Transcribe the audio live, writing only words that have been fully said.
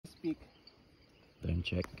peak. Time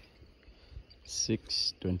check.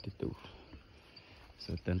 6:22.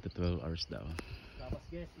 So 10 to 12 hours daw. Tapos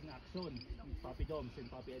guys, in action. Papi Doms and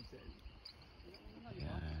Papi Edsel.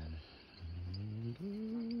 Ayan.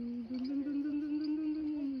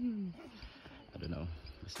 I don't know.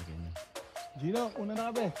 Basta ganyan. Gino, una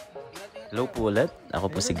na ka be. Hello po ulit. Ako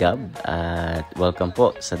po si Gab at welcome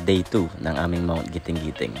po sa day 2 ng aming Mount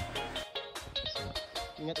Guiting-guiting.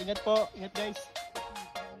 Ingat-ingat po. Ingat guys.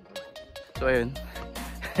 So ayun.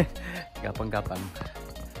 Gapang-gapang.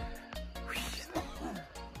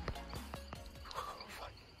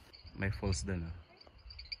 May falls doon, oh.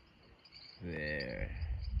 There.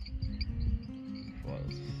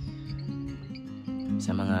 Falls.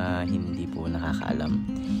 Sa mga hindi po nakakaalam,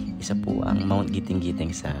 isa po ang Mount Guiting-guiting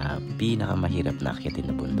sa pinakamahirap na akyatin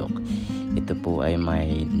na bundok. Ito po ay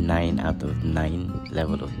may 9 out of 9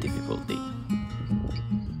 level of difficulty.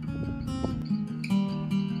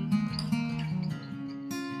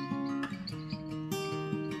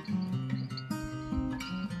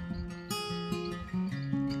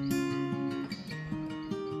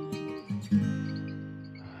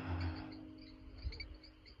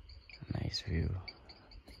 Nice view.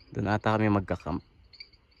 Doon ata kami magkakamp.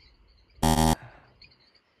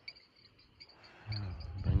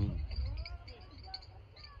 Bangin.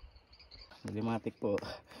 Malimatik po.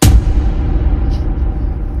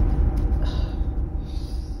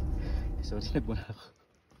 Sorry, nagmuna ako.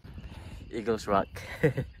 Eagles Rock.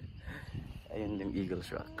 Ayun yung Eagles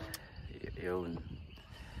Rock. Yun.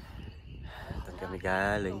 Doon kami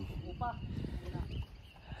galing.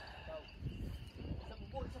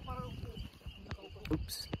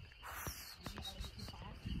 Oops.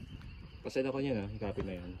 Pasend ako niya, copy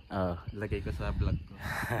na yan. Lagay ko sa vlog ko.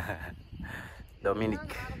 Dominic.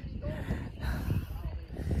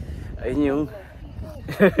 Ayun yung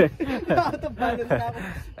Out of balance na ako.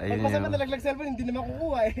 ayun Pagpasa yung na nalaglag cellphone, hindi na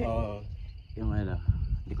makukuha eh. Oo. yung ano,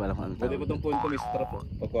 hindi ko alam kung ano Pwede tawag. mo itong phone ko may strap oh.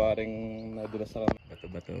 Pagkuharing nadulas sa kami.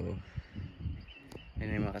 Bato-bato.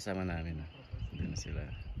 Ayun yung mga kasama namin. Doon na sila.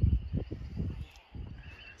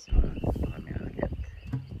 So, ito kami agad.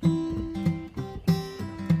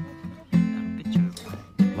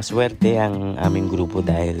 Maswerte ang aming grupo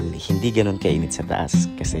dahil hindi ganun kainit sa taas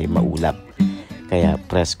kasi maulap. Kaya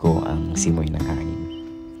presko ang simoy ng hangin.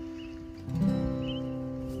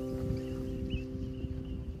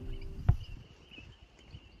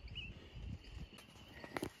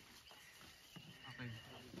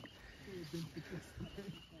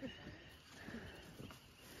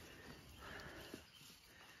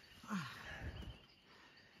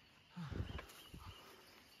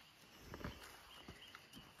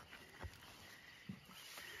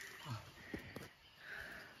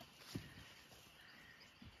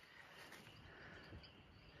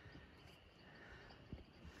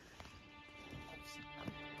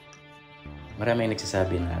 Maraming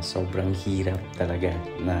nagsasabi na sobrang hirap talaga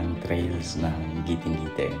ng trails ng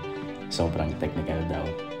Guiting-guiting. Sobrang technical daw.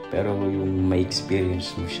 Pero yung may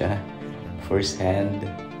experience mo siya, first hand,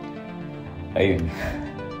 ayun,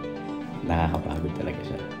 nakakapagod talaga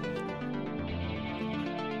siya.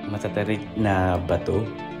 Matatarik na bato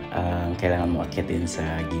ang kailangan mo akyatin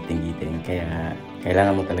sa Guiting-guiting. Kaya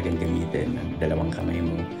kailangan mo talagang gamitin ang dalawang kamay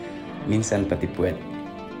mo. Minsan pati puwet,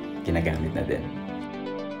 ginagamit na din.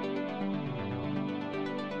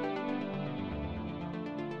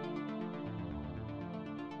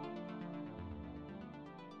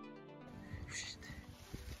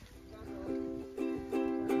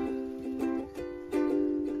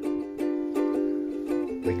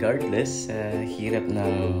 Regardless, sa hirap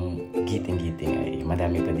ng Guiting-guiting ay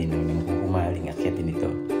marami pa din ang nanghuhumaling akyatin ito.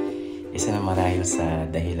 Isa na marahil sa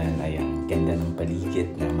dahilan ay ang ganda ng paligid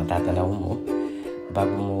na matatanaw mo bago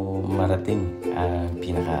mo marating ang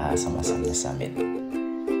pinakaasam-asam na summit.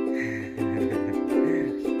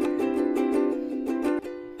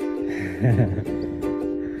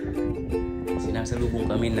 Sinasalubong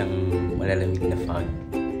kami ng malalamig na fog.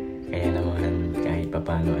 Kaya naman kahit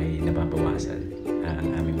papano ay nababawasan ang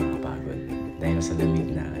aming mga pagod dahil sa lamig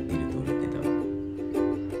na dinudulot nito.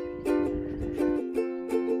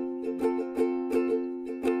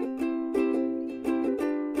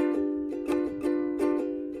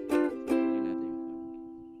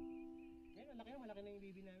 Malaki na yung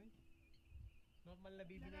baby namin. Normal na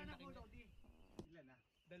baby na yung laki na. Ilan na?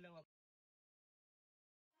 Dalawa.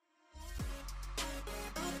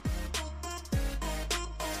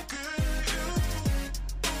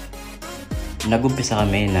 Nag-umpisa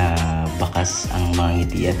kami na bakas ang mga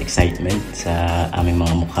ngiti at excitement sa aming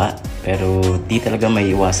mga mukha, pero di talaga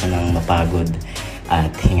may iwasan ng mapagod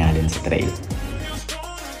at hingalin sa trail.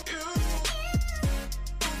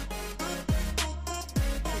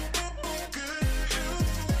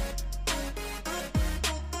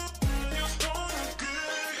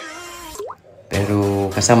 Pero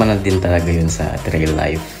kasama na din talaga yun sa trail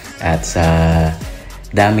life. At sa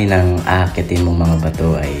dami ng aakitin mong mga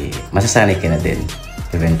bato ay masasanay ka na din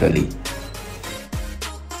eventually.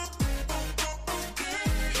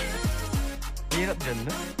 Hirap dyan,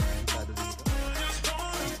 no?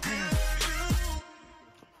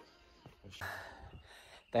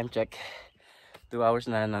 Time check. 2 hours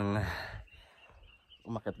na nang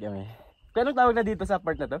umakyat kami. Kaya anong tawag na dito sa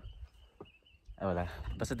part na to? Ah, wala.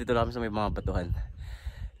 Basta dito lang kami sa may mga batuhan.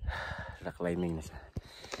 Rock climbing na siya.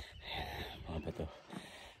 Ayan, mga bato.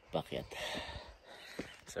 Pakyat.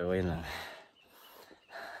 So, ayun lang.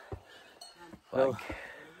 Pag.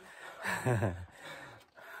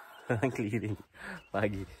 Walang clearing.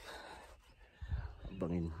 Pagi.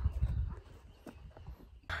 Bangin.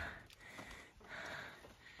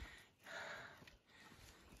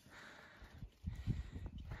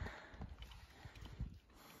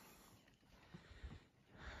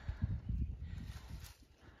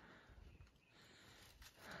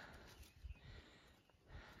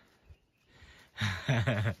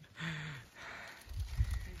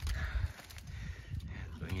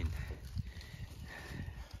 Bangin.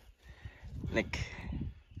 Neck.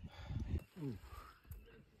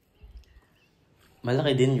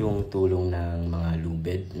 Malaki din yung tulong ng mga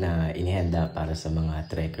lubid na inihanda para sa mga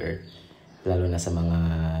trekker, lalo na sa mga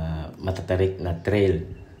matatarik na trail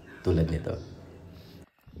tulad nito.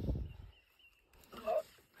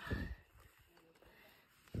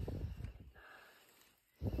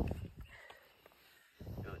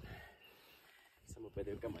 Saan mo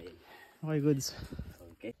pwede yung kamay? Okay, goods.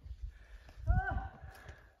 Okay.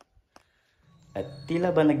 At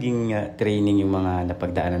tila ba naging training yung mga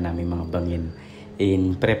napagdaanan namin mga bangin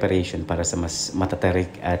in preparation para sa mas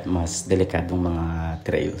matatarik at mas delikadong mga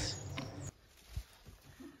trails.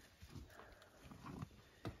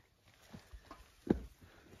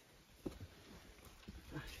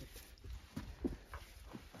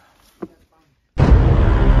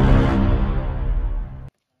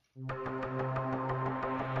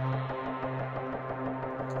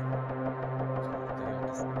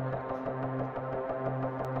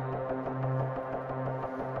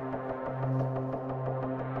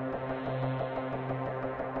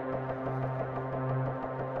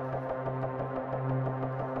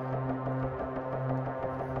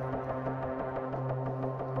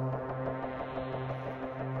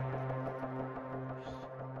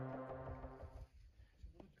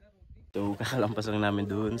 So, kakalampas lang namin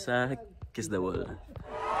doon sa Kiss the Wall.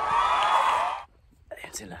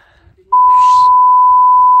 Ayan sila.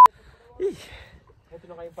 Ito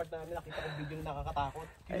na kayong part namin, nakita ko video na nakakatakot.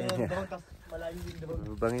 Kaya doon, tapos malayo din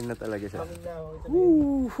doon. Bangin na talaga siya. Bangin na,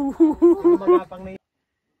 ito magapang na yun.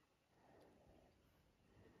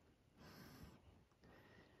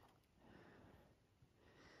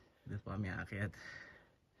 Doon pa kami aakyat.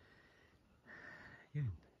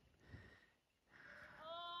 Yun.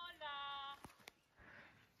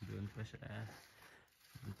 Doon pa siya.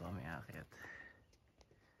 Doon pa kami aakyat.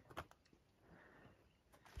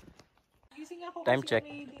 Time check.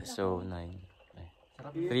 So, 9.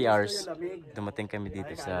 3 hours. Dumating kami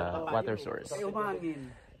dito sa water source.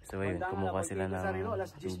 So, ayun. Kumuha sila ng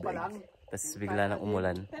tubig. Tapos bigla nang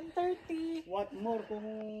umulan. 10:30. What more kung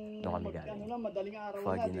Doon kami galing. madaling araw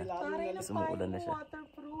Foggy na. Taray na Tapos umuulan na siya.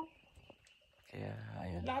 waterproof. Kaya,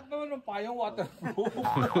 ayun. Lahat naman ng payong waterproof.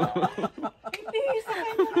 Hindi, sa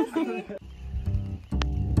kanya kasi.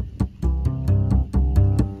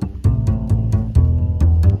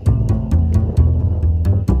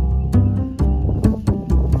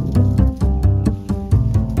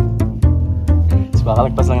 So,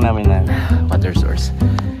 kakalagpas lang namin ng water source.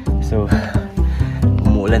 So,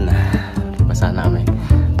 umuulan na. Basa na kami.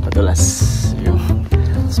 Padulas yung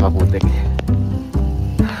sa maputik.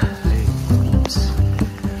 Oops.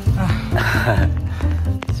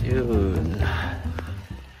 So, yun.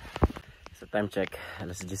 So, time check.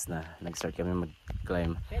 Alas 10 na. Nag-start kami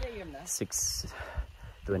mag-climb.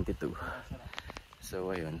 6:22.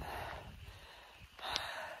 So, ayun.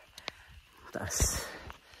 Taas.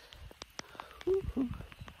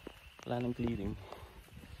 Wala nang clearing.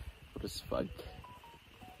 Puros fog.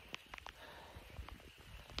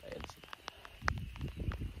 Ayan sila.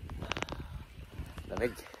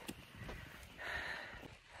 Lamig.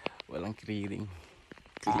 Walang clearing.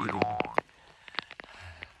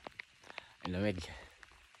 Ay, lamig.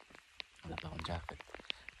 Wala pa akong jacket.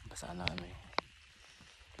 Basa na kami.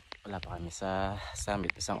 Wala pa kami sa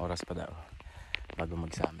summit. 1 oras pa daw bago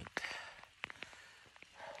mag-summit.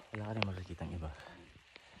 Wala ka rin makikitang iba.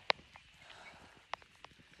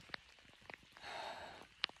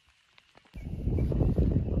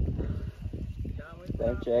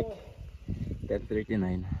 Time check.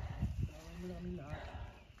 10:39.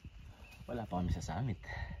 Wala pa kami sa summit.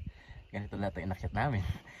 Ganito lahat ang inakyat namin.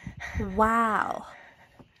 Wow!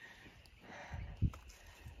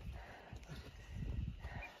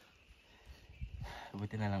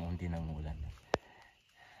 Buti na lang hindi nang umulan.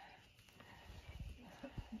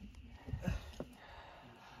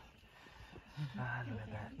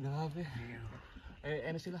 Grabe.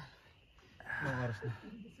 Ano sila? Anong oras na?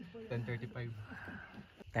 10:35.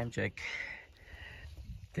 Time check.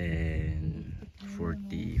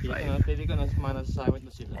 10:45. Pwede ka na summit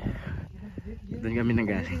na sila. Doon kami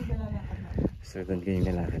nanggaling. So doon kayo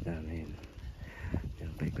nalakad namin.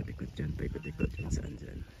 Diyan pa ikot-ikot dyan, pa ikot-ikot dyan, saan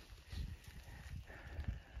dyan.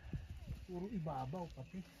 Puro ibabaw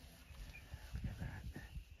pati.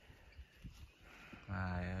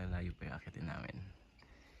 Layo pa yung akitin namin.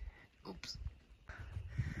 Oops.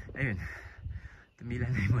 Ayun. Tumila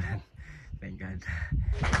na yung ulan. Thank God.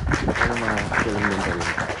 Pero mga tulong din tayo.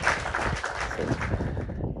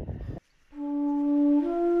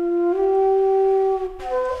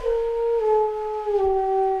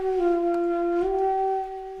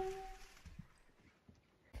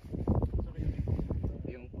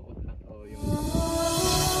 Yung puot o yung...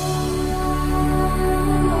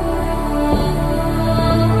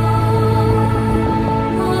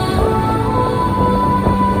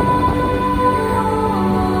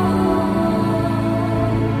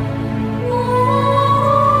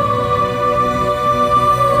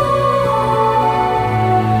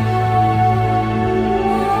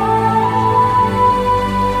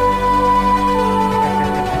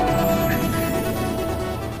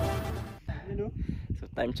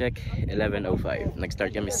 Time check, 11:05.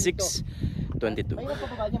 Nag-start kami 6:22.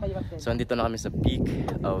 So, andito na kami sa peak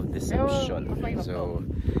of deception. So,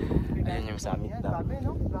 ayan yung summit daw.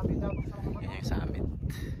 Ayan yung summit.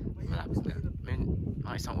 Malapit na.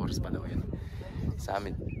 Mga isang oras pa daw yun.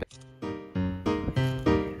 Summit.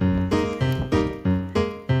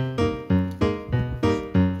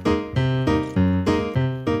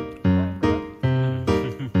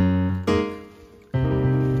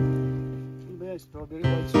 Strawberry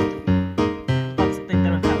white strawberry.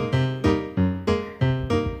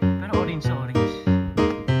 Pero orange sa orange.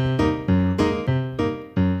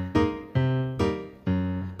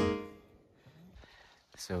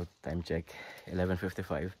 So, time check,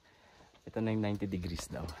 11:55. Ito na yung 90 degrees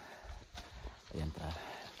daw. Ayan pa.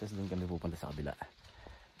 Tapos doon kami pupunta sa kabila.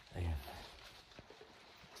 Ayan.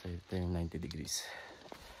 So, ito yung 90 degrees.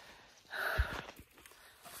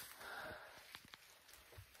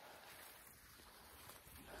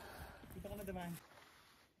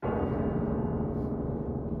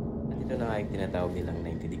 At ito na nga yung tinatawag nilang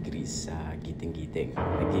 90 degrees sa Guiting-guiting.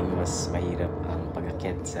 Naging mas mahirap ang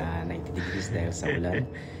pag-akyat sa 90 degrees dahil sa ulan.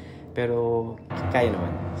 Pero kaya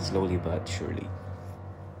naman, slowly but surely.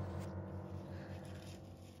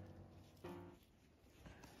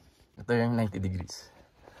 Ito yung 90 degrees.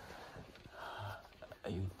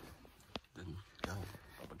 Ayun. Doon kami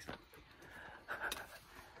papagsak.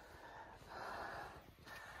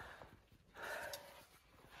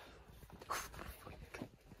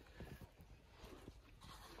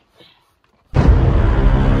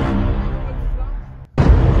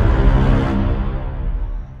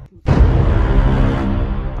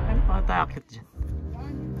 Ano pa takot dyan?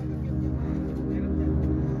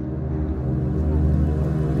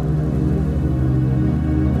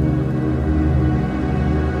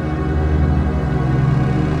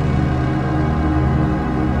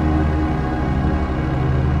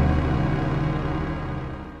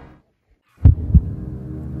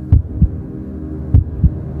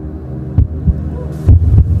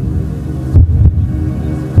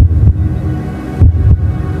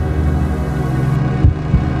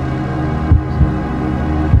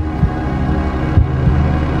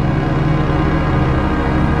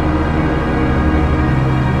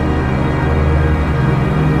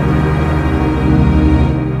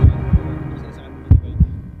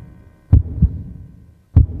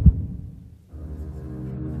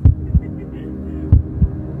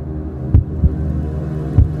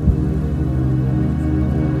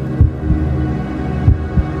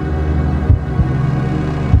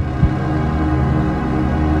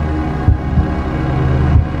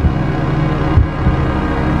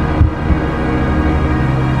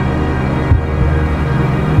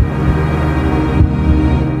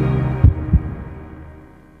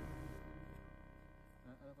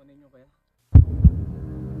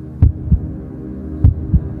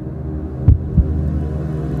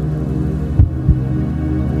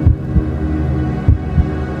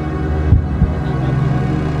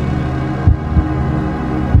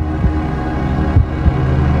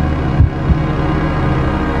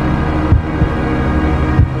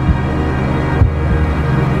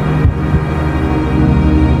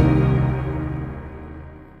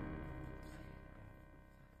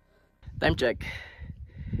 Time check.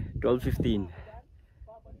 12:15.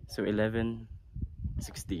 So 11:16.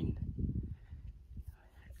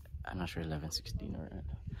 I'm not sure 11:16 or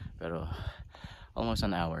pero almost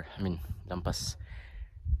an hour. I mean, lampas.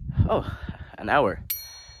 Oh, an hour.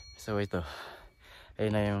 So ito.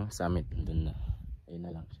 Ayun na yung summit. Doon na. Ayun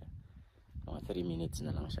na lang siya. Mga 3 minutes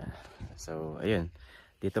na lang siya. So, ayun.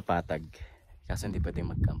 Dito patag. Kasi hindi pwedeng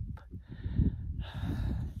mag-camp.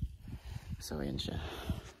 So, ayun siya.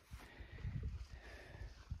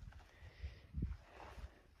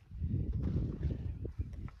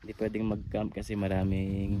 Hindi pwedeng mag-camp kasi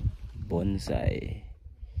maraming bonsai.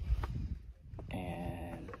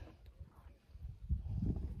 And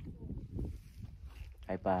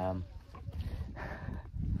hi Pam.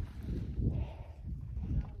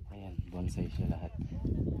 Ayan, bonsai siya lahat.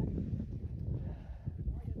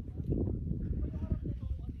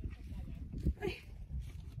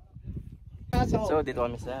 So, dito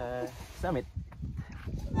kami sa summit.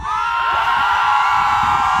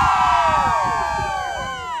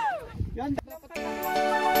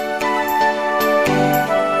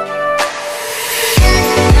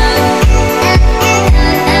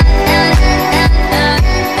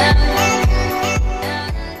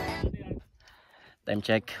 Time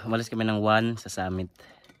check, umalis kami ng 1 sa summit.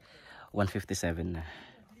 1:57 na.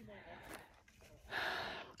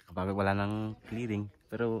 Kapag wala nang clearing,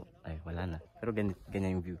 pero ay wala na. Pero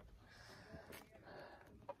ganyan yung view.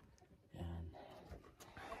 Yan.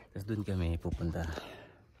 Tapos doon kami pupunta.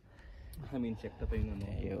 I mean, check na pa yung ano.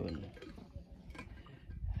 Ayun.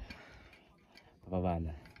 Pababa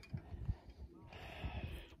na.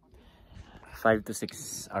 5 to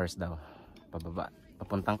 6 hours daw. Pababa.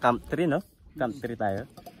 Papuntang Camp 3, no? Camp 3 tayo.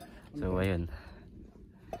 So, ayun.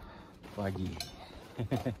 Foggy.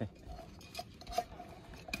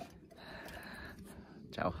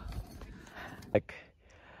 Ciao.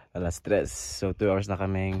 Alas 3. So 2 hours na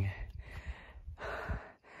kaming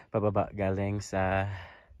pababa galing sa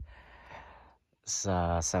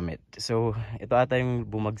summit. So ito ata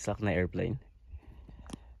yung bumagsak na airplane.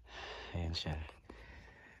 Ayan siya.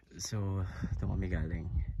 So ito kami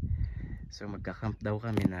galing. So magka-camp daw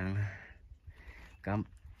kami ng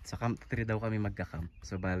sa Camp 3 daw kami magka-camp.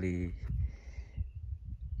 So bali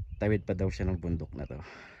tawid pa daw siya ng bundok na to.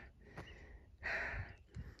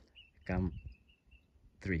 Camp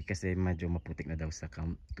 3 kasi medyo maputik na daw sa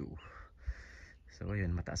Camp 2. So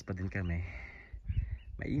ayun, mataas pa din kami.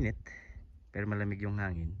 Mainit pero malamig yung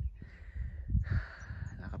hangin.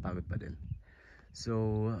 Nakakapagod pa din.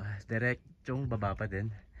 So diretsong baba pa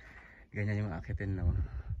din. Ganyan yung akitin, no.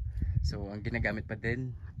 So ang ginagamit pa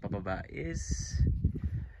din pababa is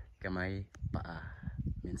kamay, paa,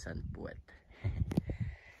 minsan puwet.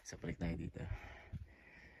 So balik tayo dito.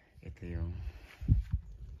 Ito yung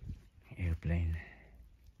airplane.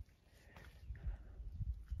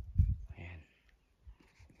 Ayan.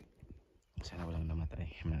 Sana walang namatay.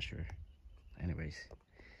 I'm not sure. Anyways.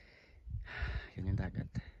 Yan yung dagat.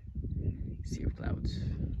 Sea of clouds.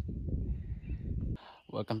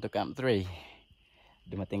 Welcome to Camp 3.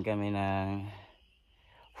 Dumating kami ng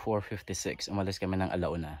 4:56. Umalis kami ng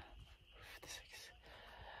alauna. 56.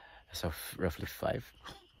 So roughly 5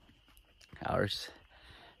 hours.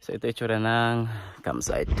 So ito itsura ng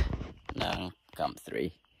campsite ng Camp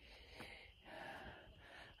 3.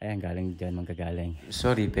 Ayan, galing dyan, manggagaling.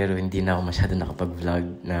 Sorry pero hindi na ako masyado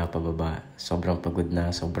nakapag-vlog na pababa. Sobrang pagod na,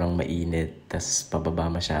 sobrang mainit. Tas pababa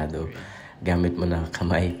masyado. Gamit mo na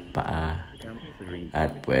kamay, paa,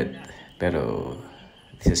 at puwet. Pero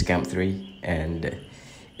this is Camp 3 and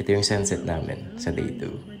ito yung sunset namin sa day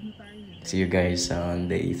 2. See you guys on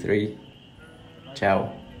day 3. Ciao.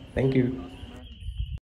 Thank you.